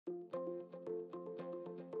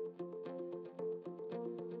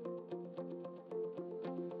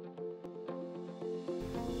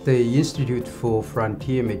The Institute for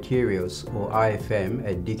Frontier Materials, or IFM,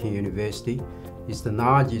 at Deakin University is the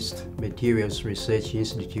largest materials research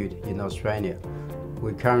institute in Australia.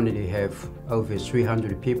 We currently have over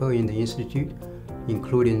 300 people in the institute,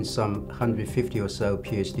 including some 150 or so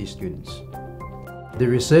PhD students. The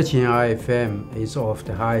research in IFM is of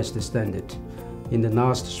the highest standard. In the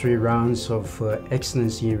last 3 rounds of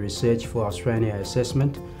Excellence in Research for Australia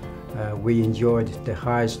assessment, we enjoyed the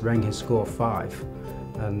highest ranking score of 5.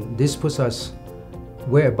 And this puts us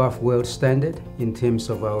way above world standard in terms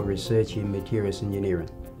of our research in materials engineering.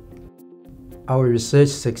 Our research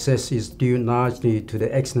success is due largely to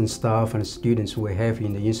the excellent staff and students we have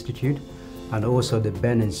in the institute, and also the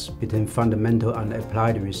balance between fundamental and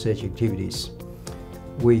applied research activities.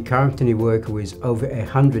 We currently work with over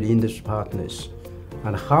 100 industry partners,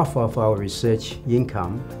 and half of our research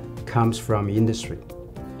income comes from industry.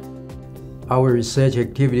 Our research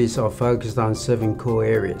activities are focused on 7 core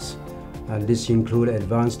areas, and this includes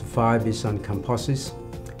advanced fibers and composites,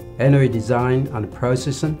 alloy design and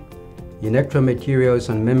processing, electromaterials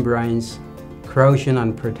and membranes, corrosion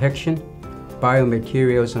and protection,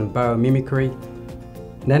 biomaterials and biomimicry,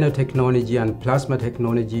 nanotechnology and plasma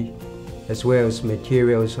technology, as well as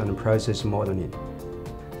materials and process modeling.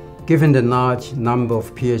 Given the large number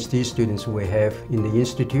of PhD students we have in the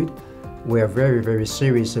institute, we are very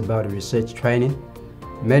serious about research training.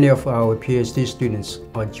 Many of our PhD students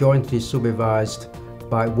are jointly supervised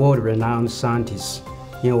by world-renowned scientists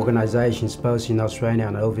in organizations both in Australia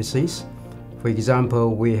and overseas. For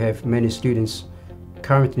example, we have many students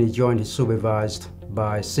currently jointly supervised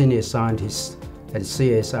by senior scientists at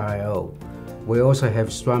CSIRO. We also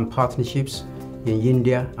have strong partnerships in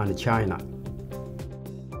India and China.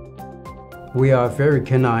 We are very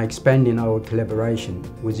keen on expanding our collaboration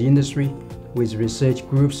with industry, with research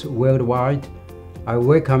groups worldwide. I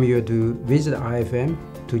welcome you to visit IFM,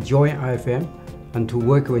 to join IFM, and to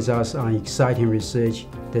work with us on exciting research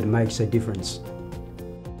that makes a difference.